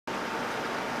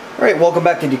Alright, welcome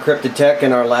back to DecryptedTech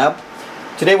in our lab.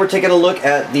 Today we're taking a look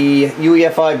at the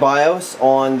UEFI BIOS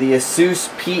on the Asus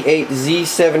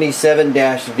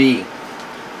P8Z77-V.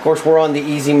 Of course, we're on the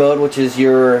easy mode, which is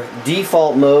your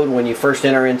default mode when you first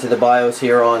enter into the BIOS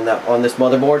here on this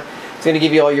motherboard. It's going to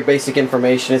give you all your basic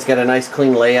information. It's got a nice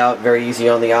clean layout, very easy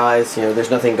on the eyes. You know, there's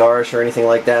nothing garish or anything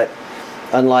like that.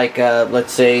 Unlike,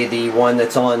 let's say, the one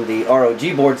that's on the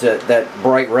ROG boards, that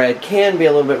bright red can be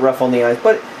a little bit rough on the eyes,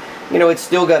 but you know, it's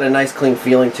still got a nice clean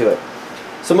feeling to it.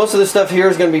 So most of the stuff here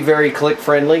is going to be very click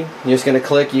friendly. You're just going to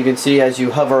click. You can see as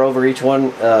you hover over each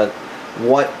one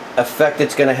what effect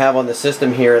it's going to have on the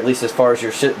system here, at least as far as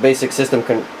your basic system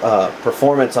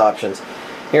performance options.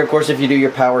 Here, of course, if you do your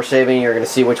power saving, you're going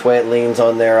to see which way it leans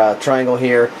on their triangle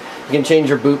here. You can change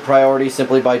your boot priority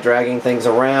simply by dragging things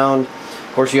around.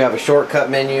 Of course, you have a shortcut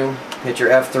menu. Hit your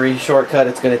F3 shortcut.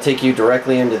 It's going to take you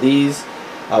directly into these.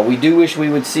 We do wish we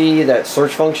would see that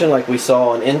search function like we saw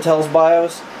on Intel's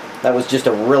BIOS. That was just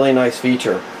a really nice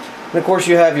feature. And of course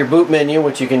you have your boot menu,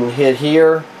 which you can hit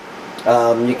here.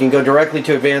 You can go directly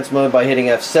to advanced mode by hitting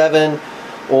F7,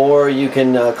 or you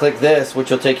can click this,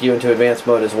 which will take you into advanced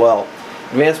mode as well.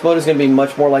 Advanced mode is going to be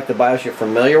much more like the BIOS you're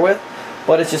familiar with,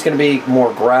 but it's just going to be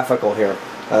more graphical here.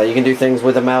 You can do things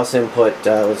with a mouse input,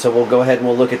 so we'll go ahead and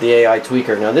we'll look at the AI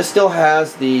tweaker. Now this still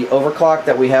has the overclock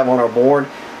that we have on our board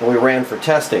and we ran for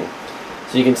testing.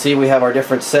 So you can see we have our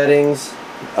different settings.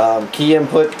 Key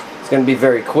input is going to be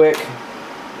very quick.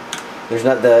 There's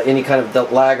not any kind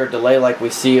of lag or delay like we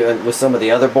see with some of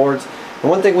the other boards. And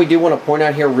one thing we do want to point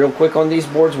out here real quick on these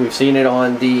boards, we've seen it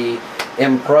on the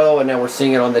M Pro and now we're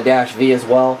seeing it on the Dash V as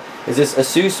well, is this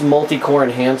Asus multi-core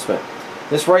enhancement.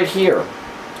 This right here.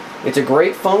 It's a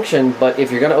great function, but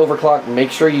if you're going to overclock, make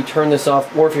sure you turn this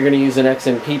off, or if you're going to use an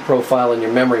XMP profile in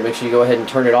your memory, make sure you go ahead and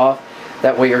turn it off.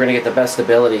 That way you're going to get the best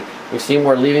stability. We've seen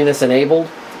where leaving this enabled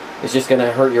is just going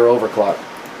to hurt your overclock.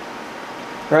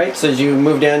 Right, so as you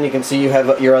move down, you can see you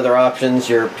have your other options,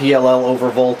 your PLL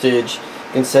over voltage,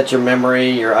 you can set your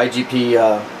memory, your IGP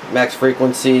max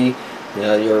frequency,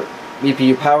 your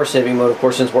EPU power saving mode. Of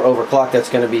course, since we're overclocked, that's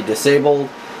going to be disabled.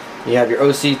 You have your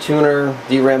OC tuner,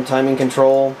 DRM timing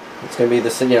control. It's going to be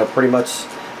this, pretty much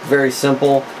very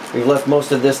simple. We've left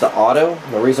most of this to auto.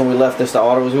 The reason we left this to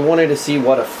auto is we wanted to see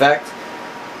what effect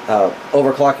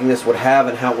overclocking this would have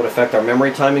and how it would affect our memory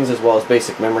timings as well as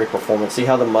basic memory performance. See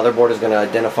how the motherboard is going to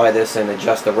identify this and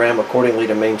adjust the RAM accordingly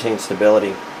to maintain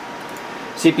stability.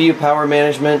 CPU power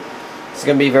management. It's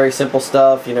going to be very simple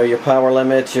stuff. Your power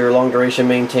limits, your long duration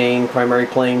maintain, primary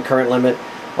plane, current limit.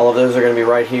 All of those are going to be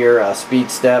right here. Speed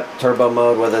step, turbo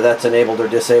mode, whether that's enabled or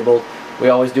disabled. We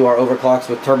always do our overclocks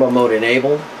with turbo mode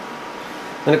enabled.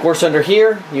 And of course under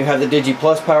here you have the DIGI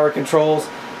Plus power controls.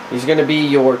 These are going to be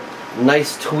your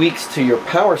nice tweaks to your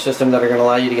power system that are going to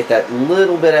allow you to get that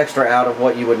little bit extra out of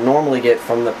what you would normally get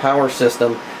from the power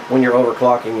system when you're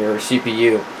overclocking your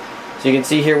CPU. So you can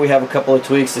see here we have a couple of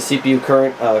tweaks. The CPU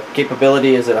current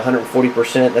capability is at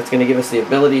 140%. That's going to give us the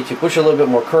ability to push a little bit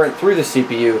more current through the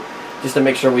CPU just to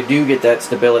make sure we do get that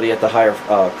stability at the higher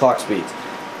clock speeds.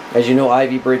 As you know,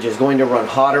 Ivy Bridge is going to run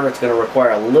hotter. It's going to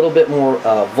require a little bit more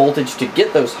voltage to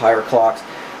get those higher clocks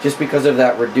just because of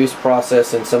that reduced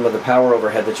process and some of the power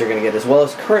overhead that you're going to get, as well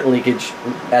as current leakage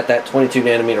at that 22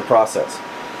 nanometer process.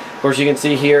 Of course, you can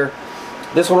see here,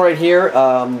 this one right here,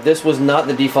 this was not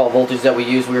the default voltage that we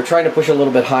used. We were trying to push a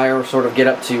little bit higher, sort of get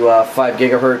up to 5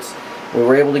 gigahertz. We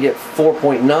were able to get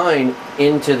 4.9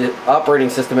 into the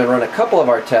operating system and run a couple of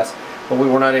our tests, but we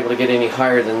were not able to get any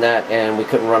higher than that, and we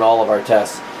couldn't run all of our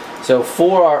tests. So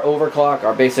for our overclock,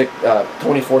 our basic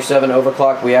 24/7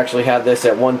 overclock, we actually had this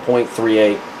at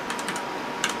 1.38.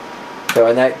 So,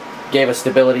 and that gave us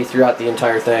stability throughout the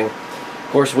entire thing. Of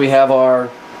course, we have our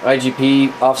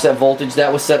IGP offset voltage.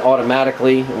 That was set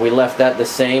automatically, and we left that the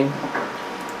same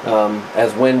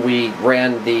as when we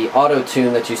ran the auto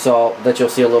tune that you'll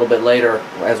see a little bit later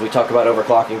as we talk about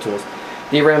overclocking tools.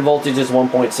 DRM voltage is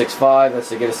 1.65. That's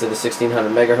to get us to the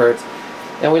 1600 megahertz.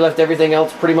 And we left everything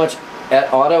else pretty much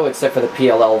at auto except for the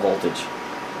PLL voltage.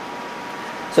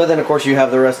 So then of course you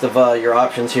have the rest of your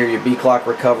options here, your B clock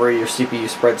recovery, your CPU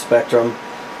spread spectrum.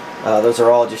 Those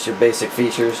are all just your basic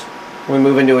features. When we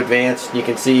move into advanced, you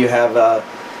can see you have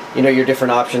your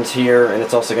different options here, and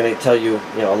it's also going to tell you,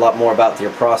 a lot more about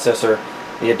your processor.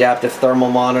 The adaptive thermal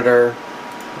monitor.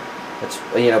 It's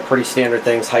pretty standard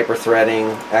things,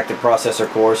 hyper-threading, active processor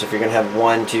cores. If you're going to have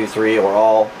 1, 2, 3, or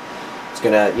all, it's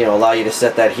going to allow you to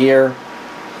set that here.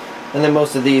 And then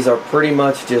most of these are pretty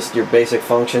much just your basic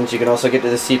functions. You can also get to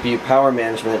the CPU power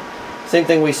management. Same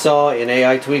thing we saw in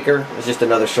AI Tweaker. It's just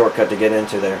another shortcut to get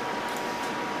into there.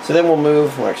 So then we'll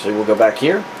move, we'll go back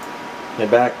here,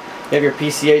 head back. You have your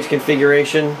PCH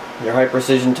configuration, your high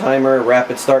precision timer,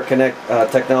 rapid start connect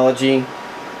technology,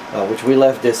 which we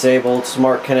left disabled,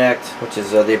 Smart Connect, which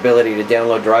is the ability to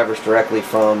download drivers directly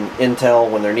from Intel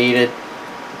when they're needed,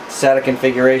 SATA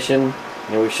configuration.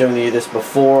 You know, we've shown you this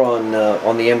before on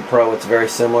the M Pro. It's very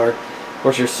similar. Of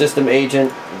course, your system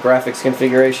agent graphics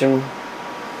configuration.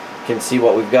 You can see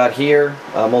what we've got here.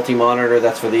 Multi-monitor,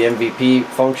 that's for the MVP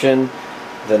function.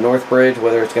 The North Bridge,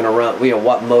 whether it's going to run,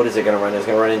 what mode is it going to run? Is it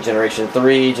going to run in Generation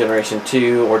 3, Generation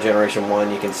 2, or Generation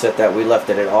 1? You can set that. We left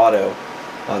it at auto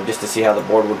just to see how the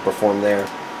board would perform there.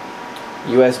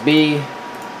 USB,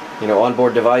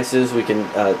 onboard devices. We can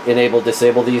enable,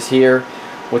 disable these here,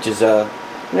 which is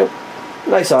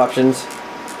nice options,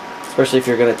 especially if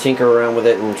you're going to tinker around with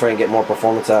it and try and get more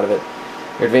performance out of it.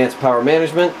 Your advanced power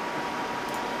management,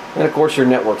 and of course your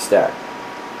network stack.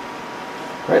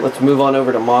 Alright, let's move on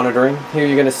over to monitoring. Here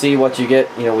you're going to see what you get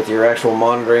with your actual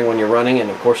monitoring when you're running, and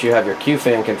of course you have your Q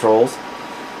fan controls.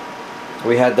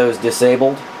 We had those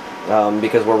disabled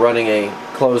because we're running a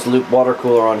closed loop water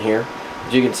cooler on here.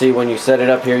 As you can see, when you set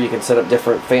it up here, you can set up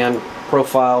different fan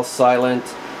profiles, silent,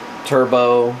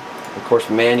 turbo, of course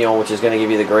manual, which is going to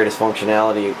give you the greatest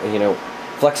functionality,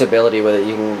 flexibility with it.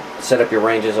 You can set up your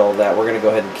ranges, all of that. We're going to go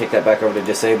ahead and kick that back over to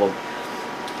disabled.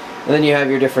 And then you have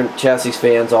your different chassis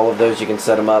fans, all of those you can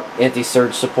set them up.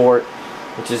 Anti-surge support,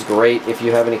 which is great if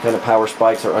you have any kind of power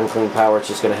spikes or unclean power. It's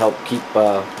just going to help keep,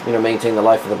 maintain the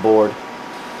life of the board.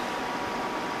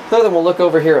 So then we'll look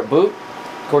over here at boot.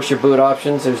 Of course, your boot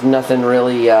options. There's nothing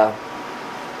really,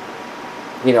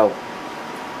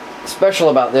 special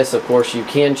about this. Of course, you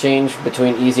can change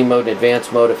between easy mode and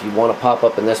advanced mode if you want to pop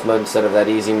up in this mode instead of that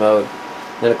easy mode.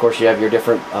 Then, of course, you have your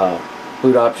different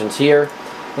boot options here.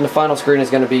 And the final screen is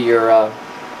going to be your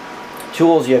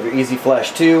tools. You have your Easy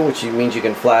Flash 2, which means you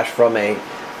can flash from a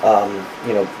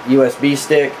USB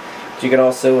stick. But you can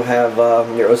also have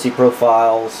your OC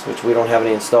profiles, which we don't have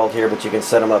any installed here, but you can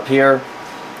set them up here.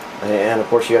 And of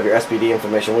course you have your SPD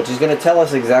information, which is going to tell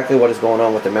us exactly what is going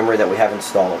on with the memory that we have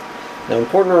installed. Now,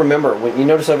 important to remember, when you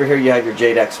notice over here you have your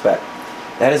JDEC spec.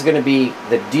 That is going to be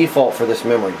the default for this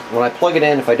memory. When I plug it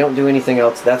in, if I don't do anything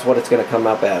else, that's what it's going to come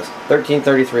up as.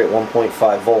 1333 at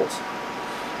 1.5 volts.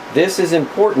 This is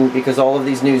important because all of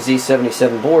these new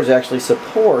Z77 boards actually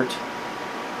support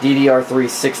DDR3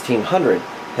 1600.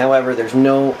 However, there's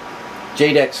no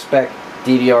JDEC spec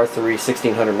DDR3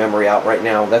 1600 memory out right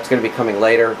now. That's going to be coming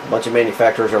later. A bunch of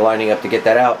manufacturers are lining up to get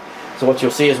that out. So what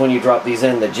you'll see is when you drop these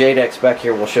in, the JDEC spec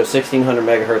here will show 1600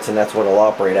 megahertz, and that's what it'll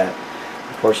operate at.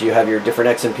 Of course, you have your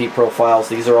different XMP profiles.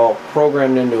 These are all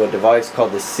programmed into a device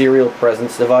called the Serial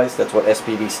Presence Device. That's what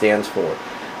SPD stands for.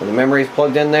 When the memory is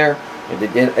plugged in there,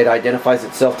 it identifies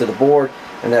itself to the board,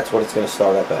 and that's what it's going to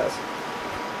start up as.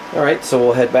 Alright, so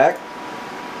we'll head back.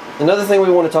 Another thing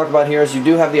we want to talk about here is you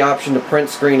do have the option to print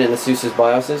screen in Asus's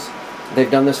BIOSes.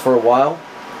 They've done this for a while.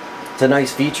 It's a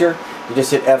nice feature. You just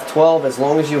hit F12. As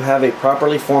long as you have a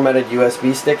properly formatted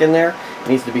USB stick in there, it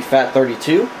needs to be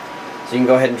FAT32. So you can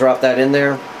go ahead and drop that in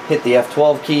there, hit the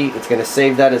F12 key. It's going to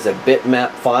save that as a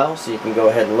bitmap file, so you can go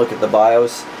ahead and look at the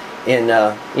BIOS in,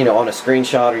 on a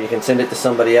screenshot, or you can send it to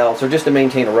somebody else, or just to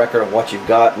maintain a record of what you've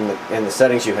got and the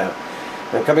settings you have.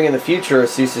 Now, coming in the future,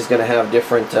 Asus is going to have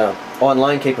different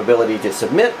online capability to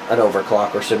submit an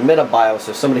overclock or submit a BIOS,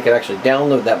 so somebody could actually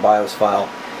download that BIOS file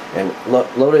and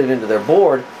load it into their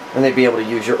board, and they'd be able to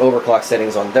use your overclock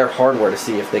settings on their hardware to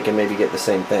see if they can maybe get the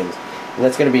same things. And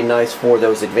that's going to be nice for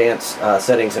those advanced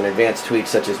settings and advanced tweaks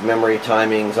such as memory,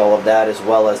 timings, all of that, as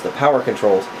well as the power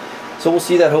controls. So we'll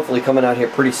see that hopefully coming out here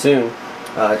pretty soon.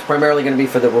 It's primarily going to be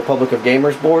for the Republic of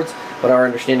Gamers boards, but our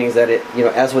understanding is that it,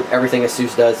 as with everything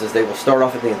Asus does, is they will start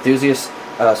off at the enthusiast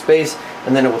space,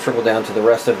 and then it will trickle down to the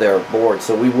rest of their boards.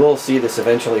 So we will see this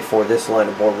eventually for this line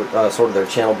of board, sort of their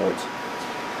channel boards.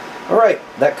 Alright,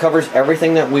 that covers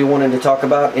everything that we wanted to talk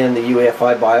about in the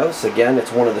UEFI BIOS. Again,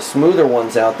 it's one of the smoother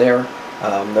ones out there.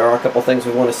 There are a couple things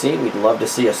we want to see. We'd love to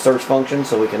see a search function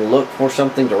so we can look for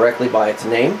something directly by its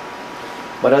name.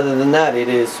 But other than that, it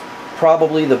is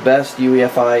probably the best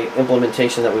UEFI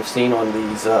implementation that we've seen on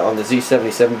these on the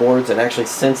Z77 boards, and actually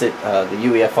since the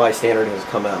UEFI standard has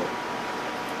come out.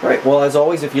 Alright, well, as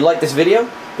always, if you like this video,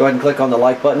 go ahead and click on the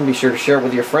like button. Be sure to share it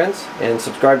with your friends, and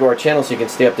subscribe to our channel so you can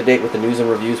stay up to date with the news and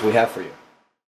reviews we have for you.